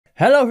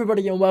Hello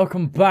everybody and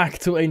welcome back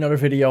to another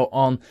video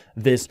on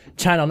this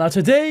channel. Now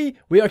today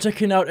we are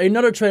checking out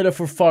another trailer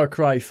for Far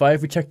Cry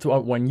 5. We checked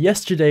out one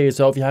yesterday,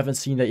 so if you haven't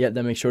seen that yet,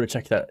 then make sure to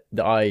check that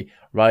the eye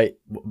right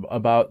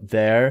about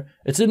there.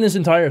 It's in this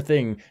entire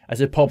thing as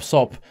it pops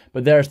up,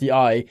 but there's the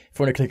eye if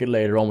you want to click it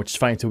later on, which is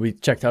fine. So we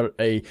checked out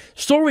a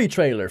story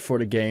trailer for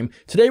the game.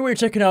 Today we're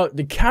checking out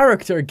the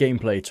character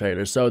gameplay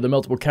trailer, so the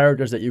multiple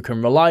characters that you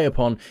can rely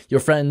upon, your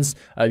friends,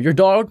 your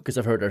dog, because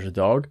I've heard there's a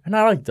dog, and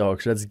I like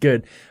dogs, so that's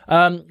good.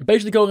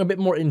 Basically going a bit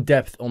more in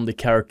depth on the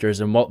characters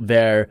and what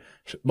their,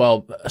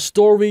 well,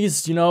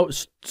 stories, you know,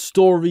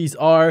 stories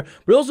are,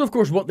 but also of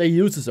course what their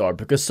uses are,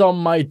 because some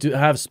might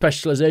have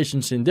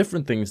specializations in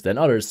different things than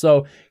others.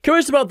 So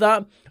curious about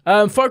that.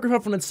 Far Cry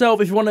 5 on itself,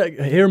 if you want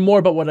to hear more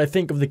about what I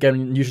think of the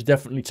game, you should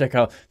definitely check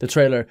out the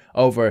trailer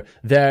over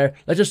there.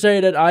 Let's just say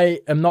that I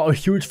am not a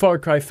huge Far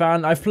Cry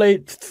fan. I've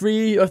played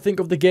 3, I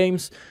think, of the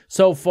games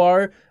so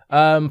far.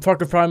 Far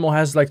Cry Primal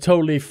has like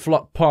totally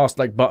passed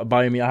like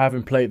by me. I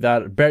haven't played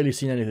that, barely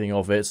seen anything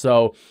of it,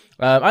 so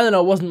I don't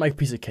know, it wasn't my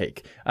piece of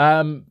cake.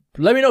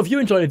 Let me know if you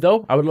enjoyed it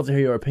though, I would love to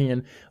hear your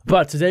opinion.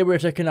 But today we're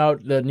checking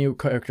out the new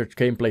character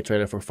gameplay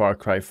trailer for Far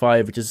Cry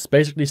 5, which is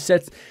basically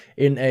set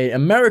in an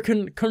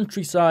American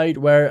countryside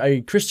where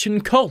a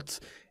Christian cult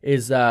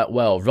is,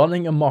 well,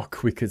 running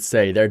amok, we could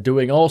say. They're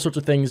doing all sorts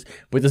of things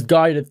with this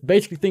guy that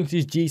basically thinks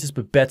he's Jesus,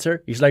 but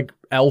better. He's like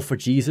Alpha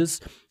Jesus,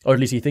 or at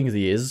least he thinks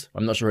he is.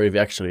 I'm not sure if he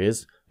actually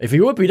is. If he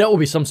would be, that would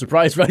be some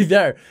surprise right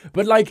there.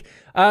 But like,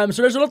 so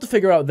there's a lot to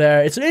figure out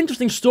there. It's an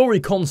interesting story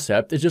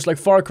concept. It's just like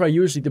Far Cry,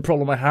 usually the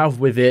problem I have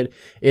with it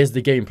is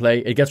the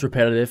gameplay. It gets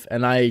repetitive,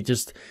 and I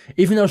just,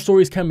 even though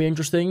stories can be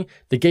interesting,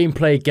 the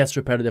gameplay gets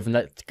repetitive, and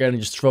that kind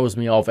of just throws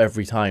me off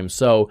every time.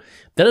 So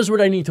that is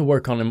what I need to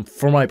work on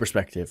from my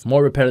perspective.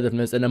 More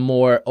repetitiveness and a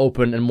more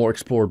open and more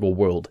explorable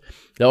world.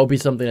 That would be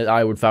something that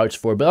I would vouch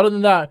for. But other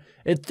than that,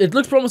 it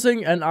looks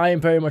promising, and I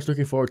am very much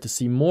looking forward to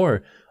see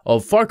more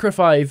of Far Cry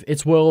 5,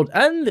 its world,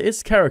 and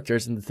its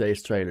characters in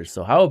today's trailer.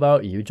 So how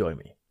about you join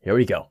me? Here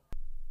we go.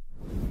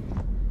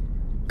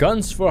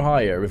 Guns for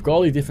hire. We've got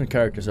all these different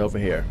characters over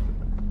here.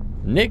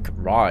 Nick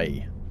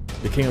Rye,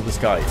 the King of the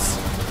Skies.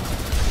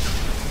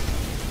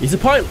 He's a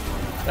pilot.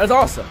 That's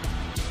awesome.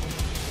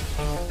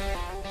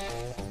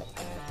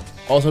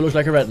 Also looks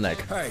like a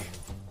redneck. Hey,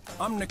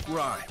 I'm Nick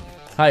Rye.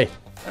 Hi.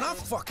 And I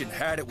fucking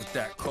had it with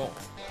that cult.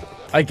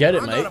 I get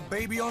it, mate. I got a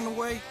baby on the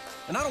way,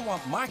 and I don't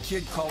want my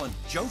kid calling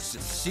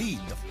Joseph Seed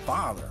the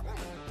father.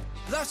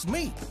 That's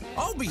me.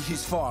 I'll be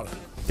his father.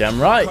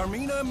 Damn right.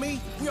 Carmina and me,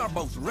 we are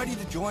both ready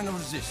to join the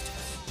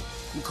resistance.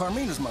 And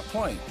Carmina's my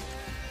plane.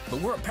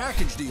 But we're a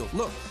package deal.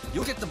 Look,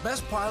 you'll get the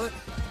best pilot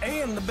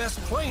and the best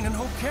plane in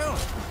Hope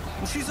County.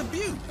 And she's a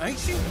beaut, ain't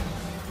she?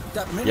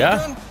 That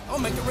minigun, I'll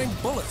make it rain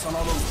bullets on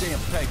all those damn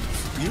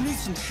peggers. You need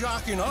some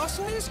shocking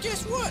awesomeness?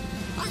 Guess what?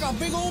 I got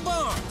big old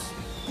bombs.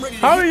 Ready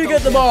to How do you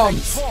get the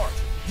bombs?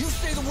 You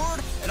say the word,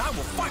 and I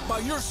will fight by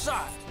your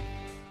side.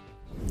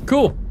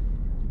 Cool.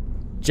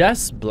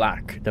 Jess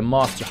Black, the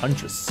Master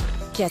Huntress.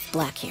 Jess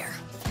Black here.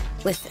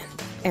 Listen,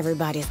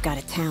 everybody's got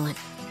a talent.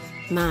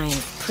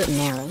 Mine's putting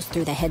arrows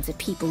through the heads of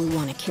people who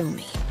want to kill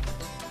me.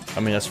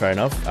 I mean, that's fair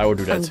enough. I would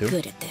do that too. I'm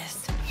good at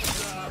this.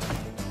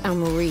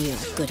 I'm real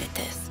good at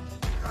this.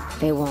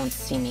 They won't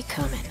see me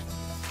coming.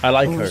 I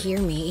like won't her. Hear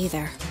me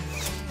either.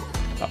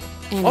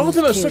 All of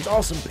them are such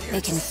awesome beards.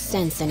 They can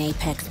sense an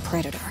apex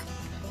predator.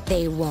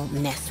 They won't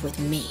mess with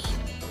me.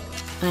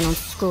 I don't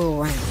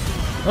screw around.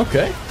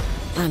 Okay.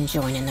 I'm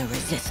joining the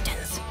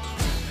resistance.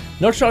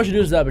 Not sure how she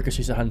does that because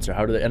she's a hunter.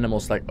 How do the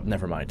animals like?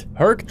 Never mind.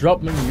 Herc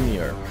Dropman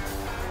Jr.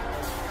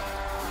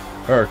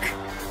 Herc.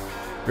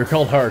 You're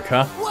called Herc,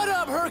 huh? What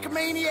up,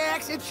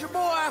 Hercomaniacs? It's your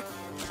boy,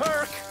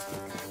 Herc.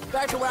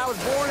 Back to where I was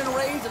born and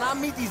raised, and I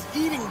meet these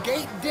eating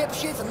gate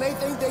dipshits, and they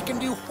think they can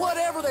do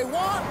whatever they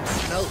want?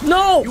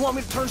 No! You want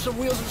me to turn some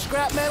wheels into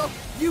scrap metal?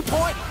 You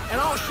point,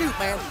 and I'll shoot,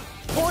 man.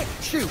 Point,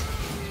 shoot.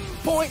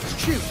 Point,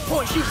 shoot.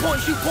 Point, shoot,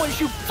 point, shoot, point,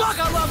 shoot. Fuck,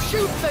 I love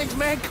shooting things,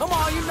 man. Come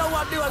on, you know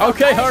I do. I got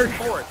okay, passion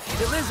Herc. for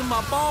it. It lives in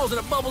my balls, and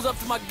it bubbles up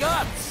to my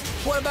guts.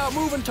 What about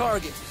moving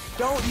targets?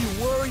 Don't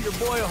you worry, your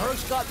boy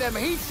Herc's got them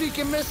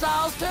heat-seeking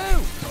missiles, too.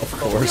 Of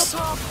course.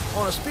 Real talk,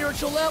 on a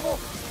spiritual level,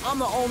 I'm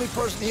the only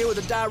person here with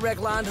a direct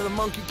line to the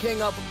Monkey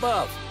King up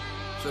above.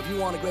 So if you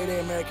want a grade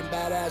A American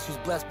badass who's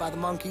blessed by the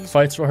monkeys,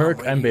 fights for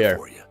Herc and Bear.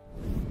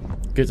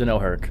 Good to know,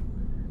 Herc.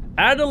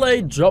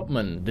 Adelaide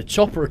Dropman, the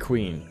Chopper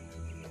Queen.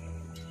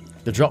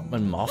 The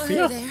Dropman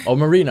Mafia? Oh,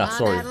 Marina,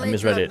 sorry, I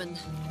misread it.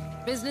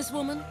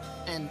 Businesswoman,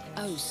 and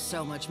oh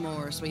so much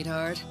more,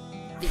 sweetheart.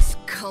 These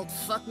cult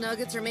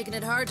fucknuggets are making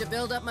it hard to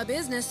build up my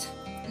business.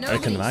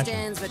 Nobody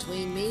stands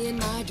between me and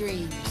my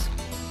dreams.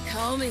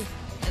 Call me,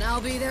 and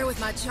I'll be there with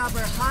my chopper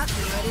hot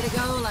and ready to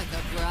go like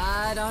a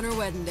bride on her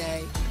wedding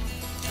day.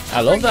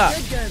 I love that.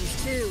 Good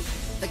guns, too.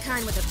 The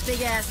kind with the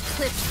big-ass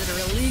clips that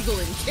are illegal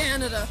in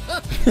Canada.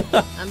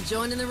 I'm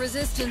joining the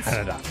resistance.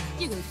 Canada.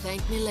 You can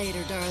thank me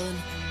later, darling.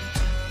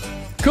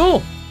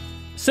 Cool.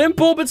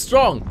 Simple but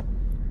strong.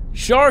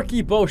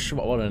 Sharky Bush.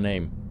 What a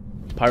name.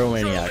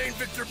 Pyromaniac.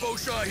 Victor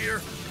Beauchamp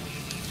here.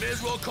 May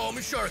as well call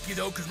me Sharky,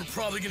 though, because we're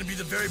probably going to be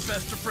the very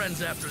best of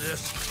friends after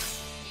this.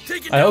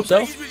 Taking down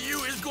Peggies with you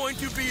is going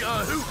to be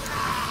a hoot.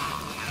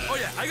 Oh,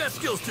 yeah, I got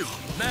skills, too.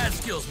 Mad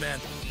skills, man.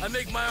 I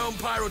make my own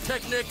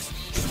pyrotechnics,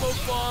 smoke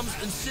bombs,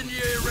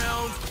 incendiary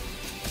rounds.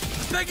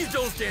 The Peggies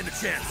don't stand a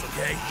chance,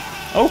 okay?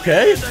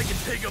 Okay. And I can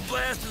take a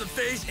blast to the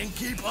face and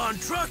keep on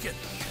trucking.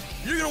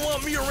 You're gonna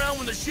want me around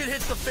when the shit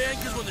hits the fan,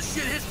 because when the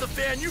shit hits the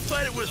fan, you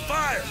fight it with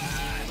fire.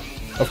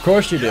 Of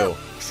course you do.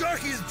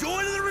 Sharky's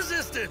joining the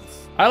resistance.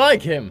 I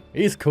like him.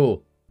 He's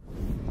cool.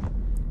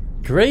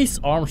 Grace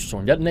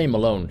Armstrong. That name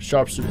alone.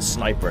 Sharpshooter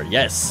sniper.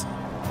 Yes.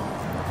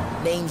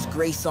 Name's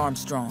Grace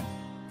Armstrong.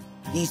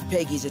 These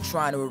Peggies are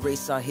trying to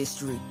erase our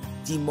history,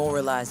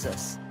 demoralize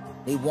us.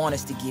 They want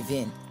us to give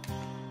in.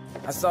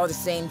 I saw the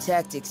same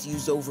tactics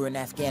used over in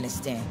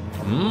Afghanistan.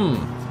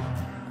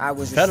 I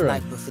was a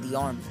sniper for the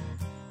army.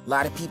 A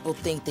lot of people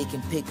think they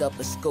can pick up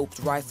a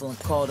scoped rifle and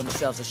call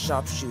themselves a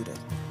sharpshooter.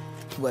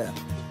 Well,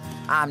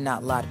 I'm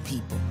not a lot of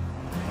people.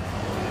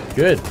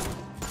 Good.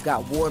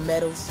 Got war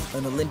medals,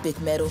 an Olympic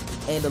medal,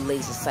 and a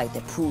laser sight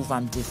that prove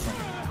I'm different.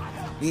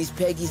 These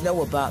Peggies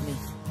know about me.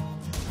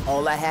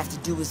 All I have to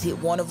do is hit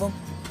one of them,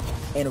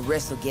 and the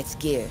rest will get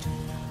scared.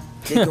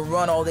 They can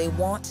run all they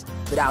want,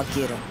 but I'll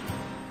get them.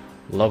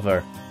 Love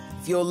her.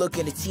 If you're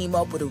looking to team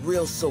up with a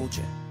real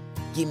soldier,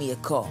 give me a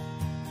call.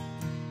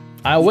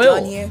 I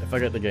will, if I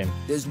get the game.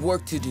 There's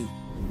work to do.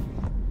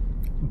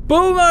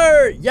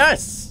 Boomer!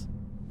 Yes!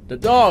 The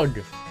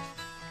dog.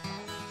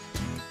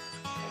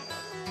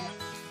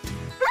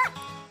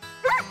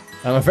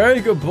 I'm a very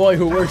good boy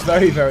who works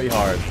very, very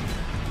hard.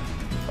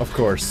 Of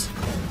course.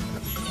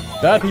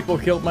 Bad people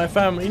killed my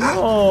family.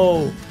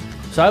 No!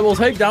 So I will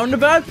take down the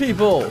bad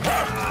people.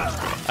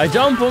 I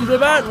jump on the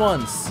bad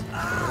ones.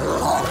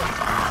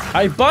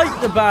 I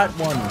bite the bad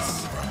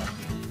ones.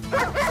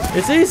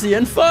 It's easy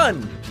and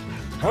fun.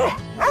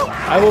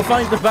 I will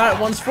find the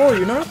bad ones for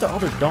you, not the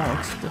other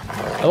dogs.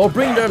 I will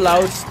bring their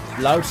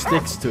loud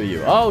sticks to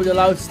you. Oh, the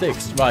loud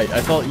sticks. Right,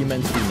 I thought you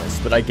meant penis,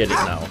 but I get it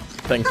now.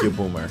 Thank you,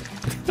 Boomer.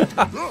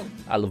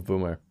 I love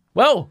Boomer.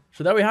 Well,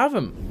 so there we have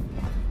him.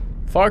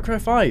 Far Cry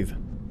 5.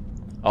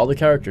 All the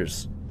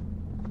characters.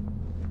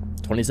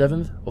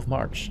 27th of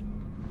March.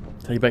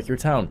 Take back your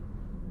town.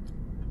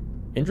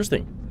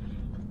 Interesting.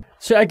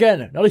 So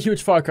again, not a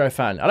huge Far Cry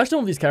fan. I like some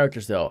of these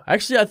characters though.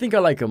 Actually, I think I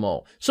like them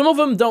all. Some of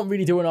them don't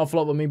really do an awful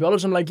lot with me, but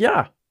others I'm like,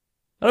 yeah,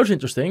 that looks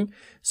interesting.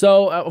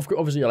 So,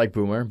 obviously I like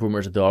Boomer.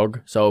 Boomer's a dog.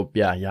 So,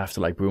 yeah, you have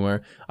to like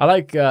Boomer. I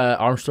like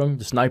Armstrong,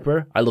 the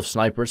sniper. I love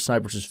snipers.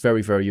 Snipers is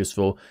very, very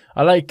useful.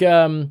 I like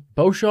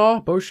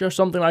Boshaw,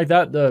 something like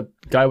that. The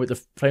guy with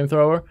the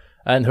flamethrower.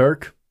 And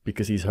Herc,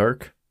 because he's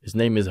Herc. His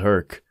name is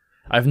Herc.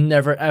 I've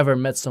never, ever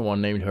met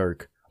someone named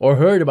Herc. Or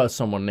heard about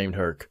someone named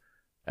Herc.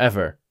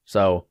 Ever.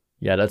 So...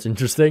 yeah, that's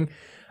interesting.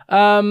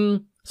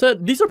 So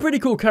these are pretty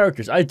cool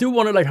characters. I do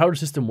wonder like how the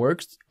system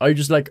works. Are you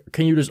just like,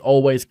 can you just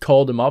always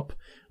call them up?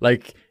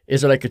 Like,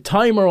 is there like a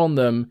timer on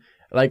them?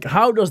 Like,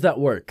 how does that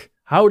work?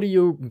 How do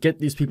you get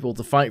these people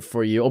to fight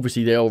for you?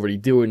 Obviously, they already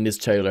do in this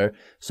trailer.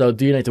 So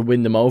do you need to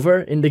win them over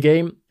in the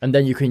game? And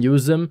then you can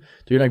use them?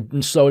 Do you like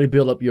slowly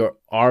build up your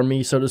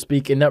army, so to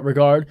speak, in that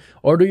regard?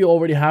 Or do you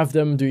already have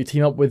them? Do you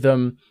team up with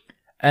them?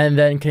 And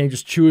then can you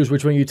just choose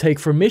which one you take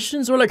for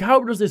missions? Or like,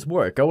 how does this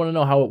work? I want to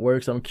know how it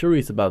works. I'm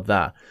curious about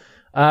that.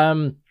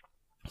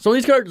 So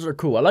these characters are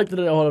cool. I like that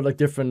they all have like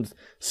different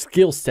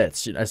skill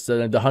sets. You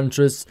know, the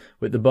Huntress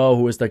with the bow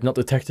who is like not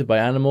detected by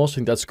animals. I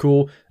think that's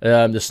cool.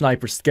 The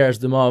sniper scares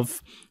them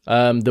off.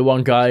 The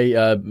one guy,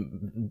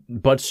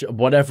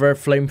 whatever,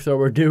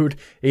 flamethrower dude,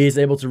 he's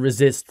able to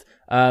resist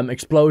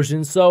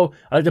explosions. So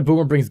I like that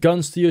Boomer brings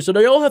guns to you. So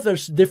they all have their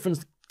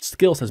different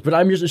skill sets, but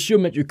I'm just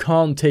assuming that you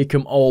can't take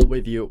them all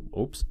with you.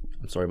 Oops,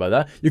 I'm sorry about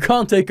that. You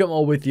can't take them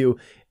all with you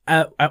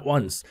at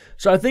once.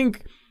 So I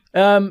think,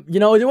 you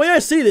know, the way I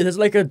see this is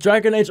like a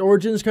Dragon Age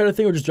Origins kind of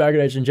thing, or just Dragon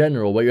Age in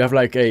general, where you have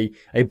like a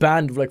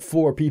band of like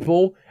 4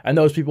 people, and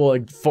those people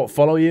like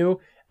follow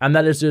you, and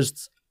that is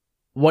just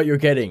what you're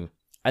getting.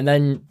 And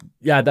then,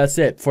 yeah, that's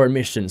it for a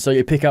mission. So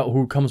you pick out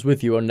who comes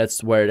with you, and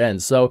that's where it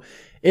ends. So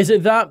is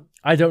it that?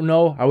 I don't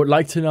know. I would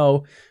like to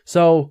know.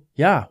 So,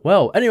 yeah,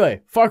 well,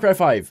 anyway, Far Cry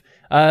 5.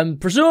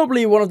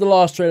 Presumably one of the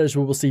last trailers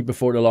we will see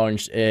before the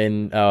launch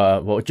in,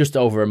 well, just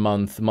over a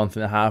month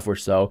and a half or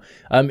so.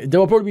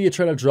 There will probably be a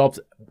trailer dropped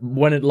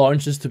when it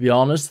launches, to be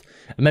honest.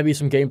 And maybe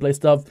some gameplay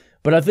stuff.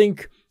 But I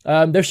think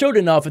they've showed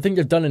enough. I think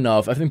they've done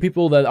enough. I think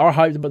people that are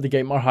hyped about the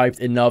game are hyped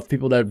enough.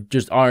 People that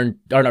just are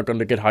not going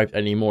to get hyped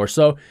anymore.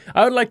 So,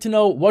 I would like to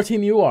know what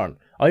team you are on.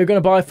 Are you going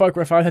to buy Far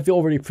Cry 5? Have you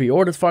already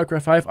pre-ordered Far Cry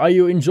 5? Are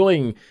you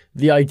enjoying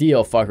the idea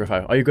of Far Cry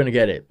 5? Are you going to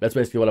get it? That's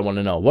basically what I want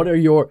to know. What are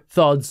your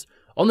thoughts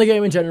on the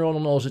game in general,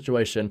 on the whole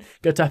situation?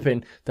 Go tap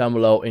in down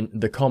below in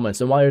the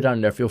comments. And while you're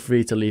down there, feel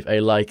free to leave a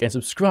like and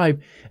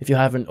subscribe if you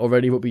haven't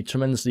already. Would be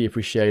tremendously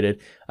appreciated.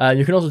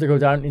 You can also go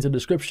down into the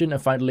description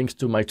and find links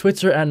to my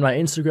Twitter and my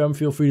Instagram.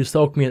 Feel free to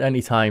stalk me at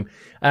any time.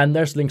 And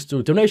there's links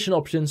to donation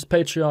options,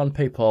 Patreon,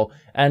 PayPal,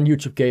 and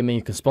YouTube Gaming.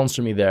 You can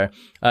sponsor me there.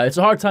 It's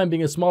a hard time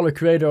being a smaller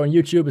creator on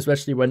YouTube,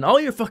 especially when all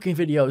your fucking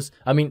videos,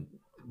 I mean,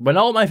 when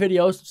all my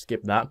videos,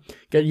 skip that,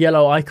 get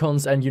yellow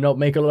icons and, you know,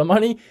 make a lot of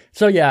money.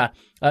 So yeah,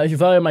 if you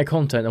value my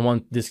content and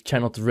want this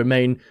channel to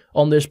remain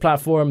on this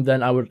platform,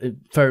 then I would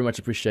very much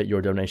appreciate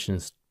your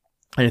donations.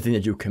 Anything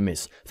that you can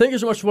miss. Thank you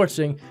so much for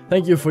watching.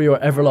 Thank you for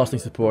your everlasting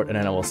support, and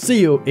then I will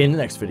see you in the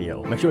next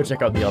video. Make sure to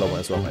check out the other one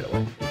as well, by the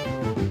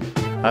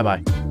way. Bye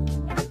bye.